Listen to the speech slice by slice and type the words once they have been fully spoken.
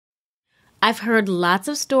I've heard lots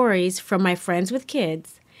of stories from my friends with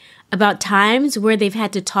kids about times where they've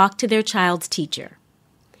had to talk to their child's teacher.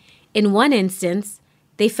 In one instance,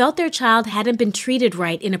 they felt their child hadn't been treated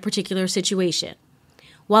right in a particular situation,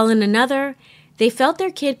 while in another, they felt their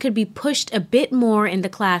kid could be pushed a bit more in the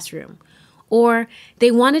classroom, or they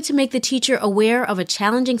wanted to make the teacher aware of a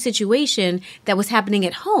challenging situation that was happening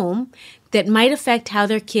at home that might affect how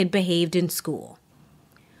their kid behaved in school.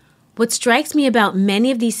 What strikes me about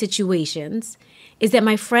many of these situations is that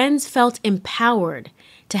my friends felt empowered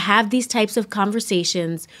to have these types of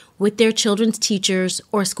conversations with their children's teachers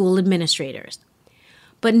or school administrators.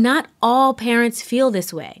 But not all parents feel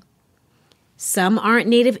this way. Some aren't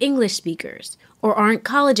native English speakers, or aren't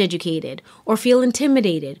college educated, or feel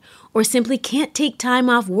intimidated, or simply can't take time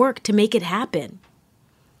off work to make it happen.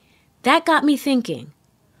 That got me thinking,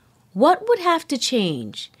 what would have to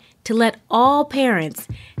change to let all parents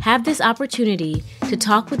have this opportunity to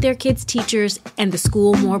talk with their kids' teachers and the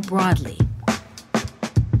school more broadly?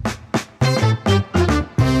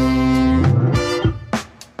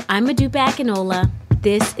 I'm Modupe Akinola.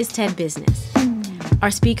 This is TED Business.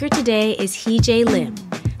 Our speaker today is Heejae Lim,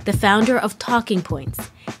 the founder of Talking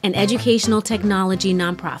Points, an educational technology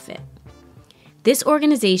nonprofit. This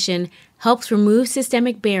organization helps remove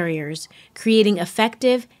systemic barriers, creating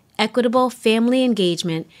effective, equitable family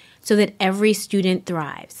engagement so that every student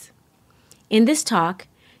thrives. In this talk,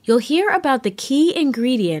 you'll hear about the key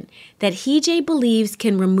ingredient that Heejae believes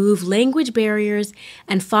can remove language barriers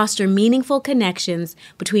and foster meaningful connections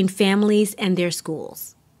between families and their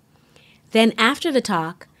schools. Then after the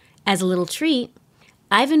talk, as a little treat,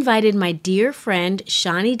 I've invited my dear friend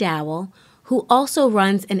Shani Dowell, who also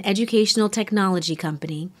runs an educational technology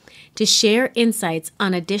company, to share insights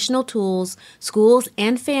on additional tools schools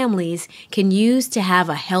and families can use to have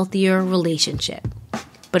a healthier relationship.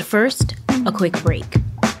 But first, a quick break.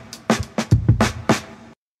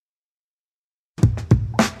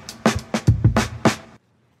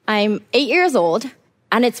 I'm 8 years old,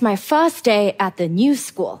 and it's my first day at the new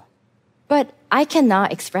school. But I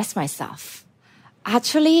cannot express myself.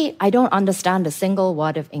 Actually, I don't understand a single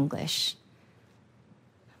word of English.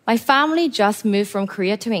 My family just moved from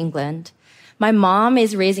Korea to England. My mom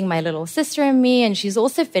is raising my little sister and me, and she's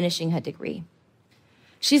also finishing her degree.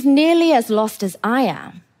 She's nearly as lost as I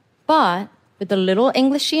am. But with the little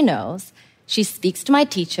English she knows, she speaks to my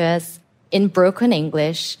teachers in broken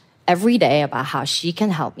English every day about how she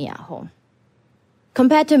can help me at home.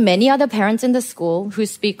 Compared to many other parents in the school who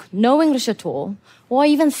speak no English at all, or are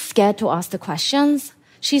even scared to ask the questions,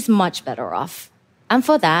 she's much better off. And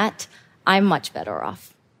for that, I'm much better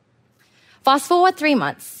off. Fast forward 3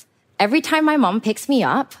 months. Every time my mom picks me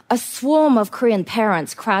up, a swarm of Korean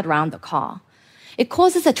parents crowd around the car. It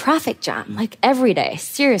causes a traffic jam, like every day,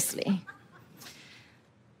 seriously.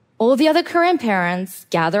 All the other Korean parents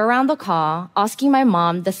gather around the car, asking my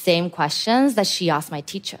mom the same questions that she asked my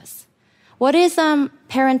teachers. What is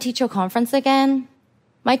parent-teacher conference again?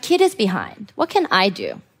 My kid is behind. What can I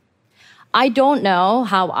do? I don't know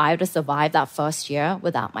how I would have survived that first year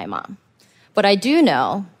without my mom. But I do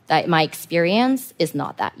know that my experience is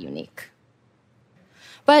not that unique.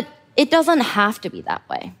 But it doesn't have to be that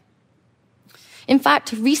way. In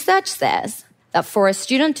fact, research says that for a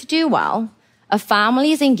student to do well, a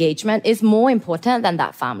family's engagement is more important than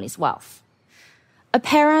that family's wealth. A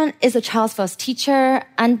parent is a child's first teacher,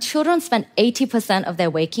 and children spend 80% of their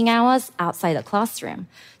waking hours outside the classroom.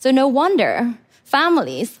 So no wonder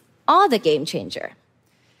families are the game changer.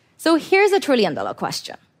 So here's a $1 trillion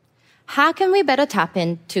question. How can we better tap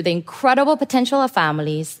into the incredible potential of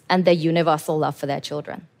families and their universal love for their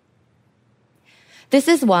children? This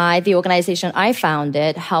is why the organization I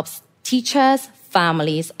founded helps teachers,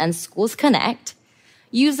 families, and schools connect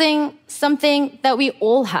using something that we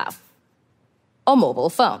all have. A mobile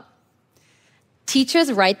phone.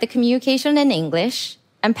 Teachers write the communication in English,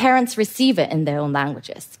 and parents receive it in their own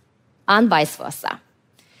languages, and vice versa.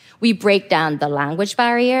 We break down the language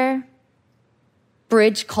barrier,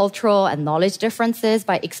 bridge cultural and knowledge differences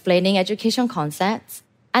by explaining education concepts,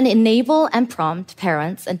 and enable and prompt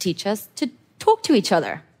parents and teachers to talk to each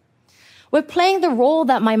other. We're playing the role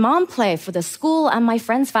that my mom played for the school and my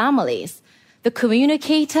friends' families. The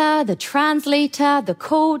communicator, the translator, the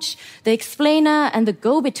coach, the explainer, and the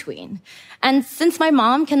go-between. And since my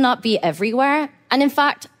mom cannot be everywhere, and in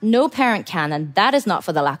fact, no parent can, and that is not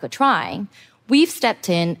for the lack of trying, we've stepped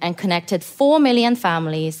in and connected 4 million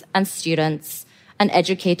families and students and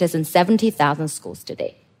educators in 70,000 schools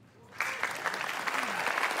today.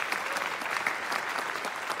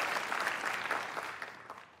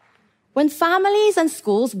 When families and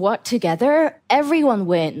schools work together, everyone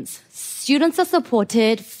wins. students are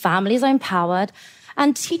supported, families are empowered,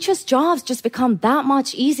 and teachers' jobs just become that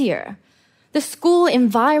much easier. The school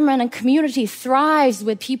environment and community thrives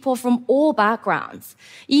with people from all backgrounds.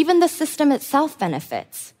 Even the system itself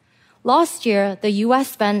benefits. Last year, the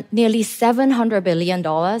US spent nearly $700 billion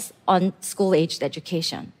on school-aged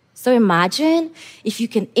education. So imagine if you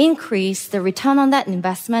can increase the return on that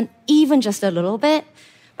investment even just a little bit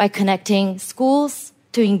by connecting schools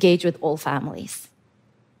to engage with all families.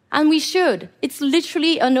 And we should. It's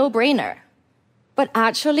literally a no-brainer. But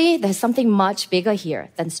actually, there's something much bigger here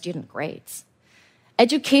than student grades.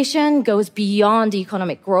 Education goes beyond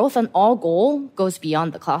economic growth, and our goal goes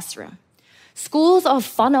beyond the classroom. Schools are a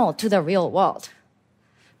funnel to the real world.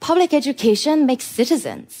 Public education makes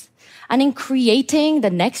citizens. And in creating the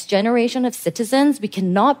next generation of citizens, we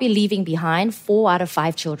cannot be leaving behind 4 out of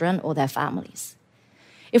 5 children or their families.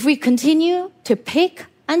 If we continue to pick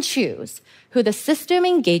and choose who the system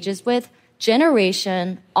engages with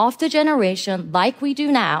generation after generation like we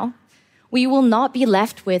do now, we will not be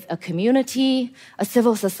left with a community, a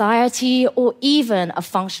civil society, or even a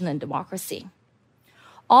functioning democracy.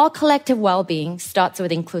 Our collective well-being starts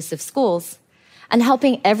with inclusive schools and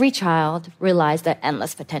helping every child realize their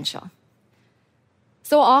endless potential.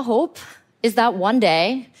 So our hope is that one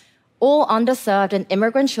day, all underserved and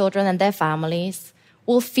immigrant children and their families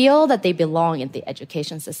will feel that they belong in the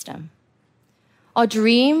education system. Our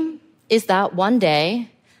dream is that one day,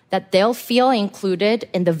 that they'll feel included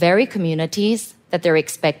in the very communities that they're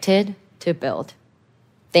expected to build.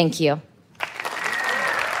 Thank you.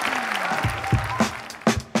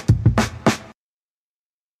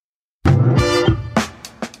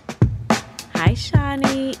 Hi,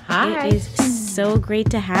 Shani. Hi. It is so great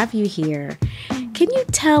to have you here. Can you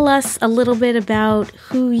tell us a little bit about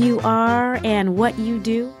who you are and what you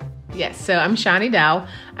do? Yes, so I'm Shani Dowell.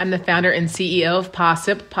 I'm the founder and CEO of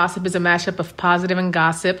POSSIP. POSSIP is a mashup of positive and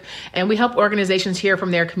gossip, and we help organizations hear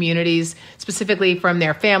from their communities, specifically from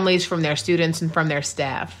their families, from their students, and from their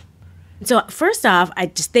staff. So first off, I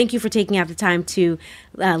just thank you for taking out the time to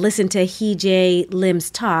listen to Heejae Lim's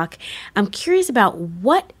talk. I'm curious about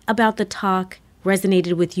what about the talk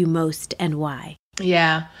resonated with you most and why?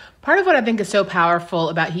 Yeah. Part of what I think is so powerful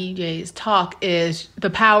about Heejae's talk is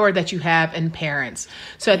the power that you have in parents.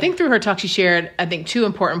 So I think through her talk, she shared, I think, 2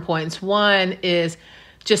 important points. One is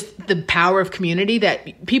just the power of community,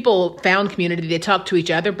 that people found community, they talked to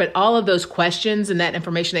each other, but all of those questions and that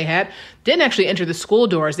information they had didn't actually enter the school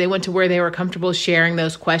doors. They went to where they were comfortable sharing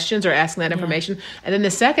those questions or asking that information. And then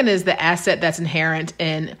the second is the asset that's inherent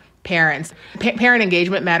in parents. Parent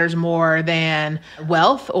engagement matters more than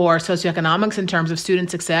wealth or socioeconomics in terms of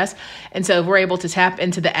student success. And so if we're able to tap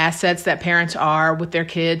into the assets that parents are with their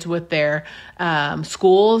kids, with their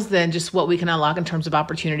schools, then just what we can unlock in terms of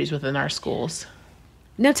opportunities within our schools.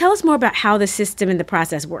 Now tell us more about how the system and the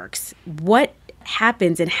process works. What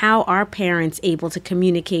happens and how are parents able to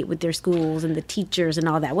communicate with their schools and the teachers and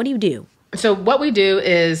all that? What do you do? So what we do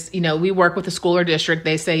is, we work with the school or district.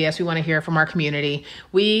 They say, yes, we want to hear from our community.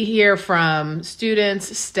 We hear from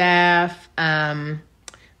students, staff,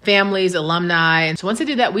 families, alumni. And so once they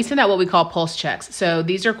do that, we send out what we call pulse checks. So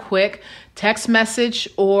these are quick text message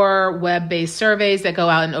or web-based surveys that go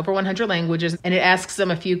out in over 100 languages, and it asks them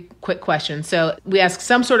a few quick questions. So we ask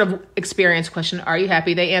some sort of experience question. Are you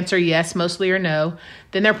happy? They answer yes, mostly, or no.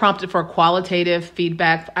 Then they're prompted for qualitative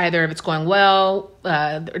feedback, either if it's going well,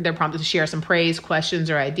 they're prompted to share some praise, questions,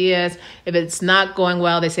 or ideas. If it's not going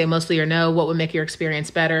well, they say mostly or no, what would make your experience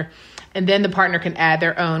better? And then the partner can add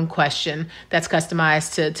their own question that's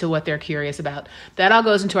customized to what they're curious about. That all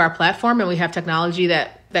goes into our platform, and we have technology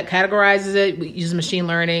that categorizes it. We use machine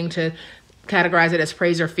learning to categorize it as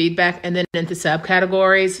praise or feedback, and then into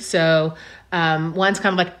subcategories. So one's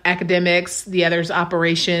kind of like academics, the other's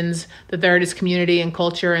operations, the third is community and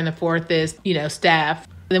culture, and the fourth is, staff.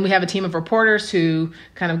 Then we have a team of reporters who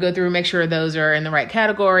kind of go through and make sure those are in the right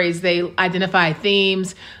categories. They identify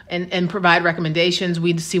themes and provide recommendations.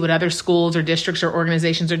 We see what other schools or districts or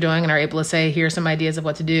organizations are doing and are able to say, here are some ideas of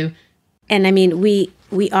what to do. And I mean, we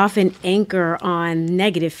often anchor on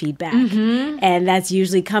negative feedback, and that's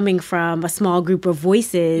usually coming from a small group of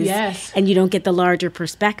voices, yes, and you don't get the larger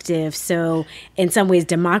perspective. So in some ways,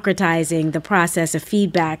 democratizing the process of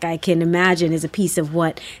feedback, I can imagine, is a piece of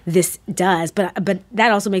what this does. But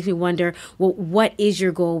that also makes me wonder, well, what is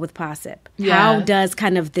your goal with POSSIP? Yeah. How does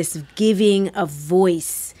kind of this giving of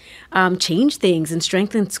voice change things and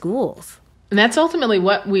strengthen schools? And that's ultimately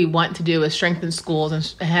what we want to do, is strengthen schools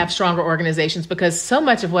and have stronger organizations, because so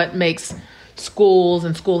much of what makes schools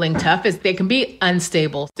and schooling tough is they can be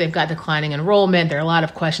unstable. They've got declining enrollment. There are a lot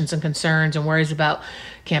of questions and concerns and worries about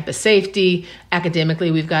campus safety.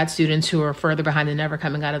 Academically, we've got students who are further behind than ever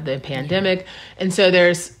coming out of the pandemic. And so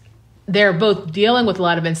they're both dealing with a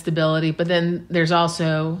lot of instability, but then there's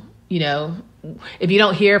also, if you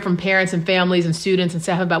don't hear from parents and families and students and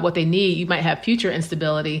staff about what they need, you might have future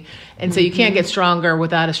instability. And so you can't get stronger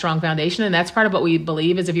without a strong foundation. And that's part of what we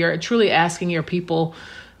believe is if you're truly asking your people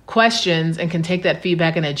questions and can take that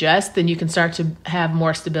feedback and adjust, then you can start to have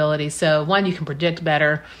more stability. So one, you can predict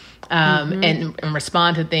better and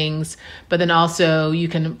respond to things, but then also you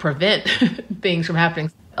can prevent things from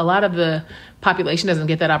happening. A lot of the population doesn't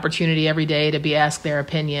get that opportunity every day to be asked their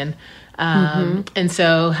opinion. And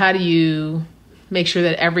so how do you make sure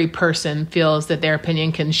that every person feels that their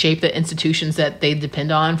opinion can shape the institutions that they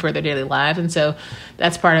depend on for their daily lives? And so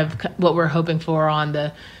that's part of what we're hoping for on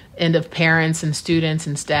the end of parents and students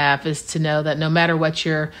and staff, is to know that no matter what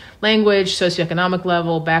your language, socioeconomic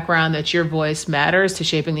level, background, that your voice matters to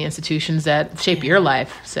shaping the institutions that shape your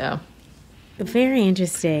life. So very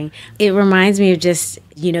interesting. It reminds me of just,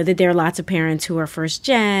 that there are lots of parents who are first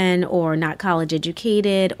gen or not college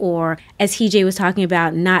educated, or, as Heejae was talking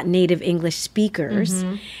about, not native English speakers.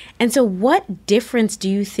 And so what difference do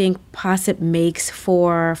you think POSIP makes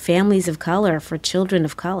for families of color, for children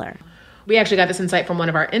of color? We actually got this insight from one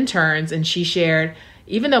of our interns, and she shared,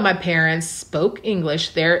 even though my parents spoke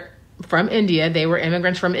English, they're from India. They were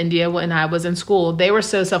immigrants from India when I was in school. They were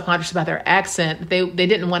so self-conscious about their accent. They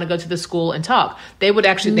didn't want to go to the school and talk. They would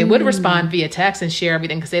respond via text and share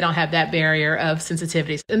everything because they don't have that barrier of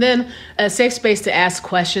sensitivities. And then a safe space to ask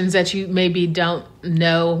questions that you maybe don't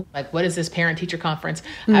know, like, what is this parent-teacher conference?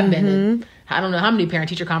 I've been in, I don't know how many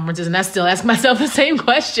parent-teacher conferences, and I still ask myself the same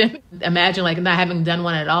question. Imagine not having done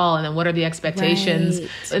one at all, and then what are the expectations?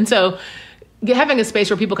 Right. And so having a space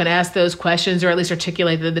where people can ask those questions, or at least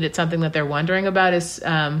articulate that it's something that they're wondering about, is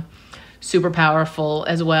super powerful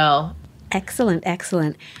as well. Excellent,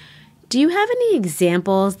 excellent. Do you have any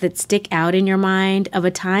examples that stick out in your mind of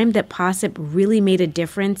a time that POSIP really made a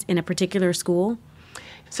difference in a particular school?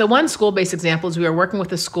 So one school-based example is we were working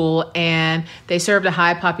with a school, and they served a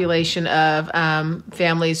high population of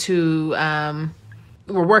families who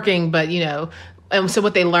were working, but, and so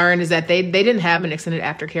what they learned is that they didn't have an extended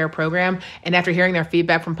aftercare program. And after hearing their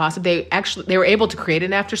feedback from POSIP, they were able to create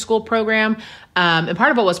an after-school program. And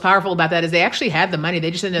part of what was powerful about that is they actually had the money.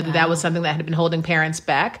 They just didn't know that was something that had been holding parents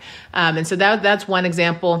back. And so that's one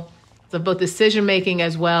example of both decision-making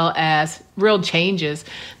as well as real changes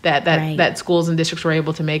that schools and districts were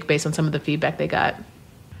able to make based on some of the feedback they got.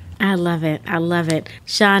 I love it. I love it.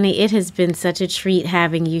 Shani, it has been such a treat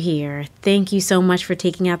having you here. Thank you so much for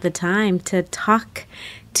taking out the time to talk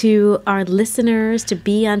to our listeners, to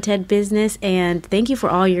be on TED Business, and thank you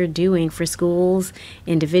for all you're doing for schools,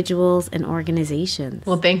 individuals, and organizations.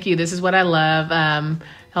 Well, thank you. This is what I love,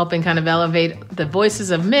 helping kind of elevate the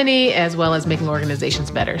voices of many as well as making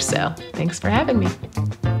organizations better. So thanks for having me.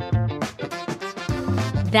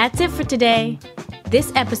 That's it for today.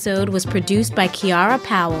 This episode was produced by Kiara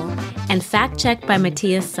Powell and fact-checked by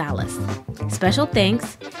Matthias Salas. Special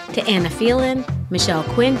thanks to Anna Phelan, Michelle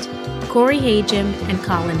Quint, Corey Hajim, and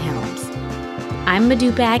Colin Helms. I'm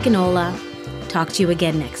Modupe Akinola. Talk to you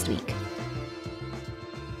again next week.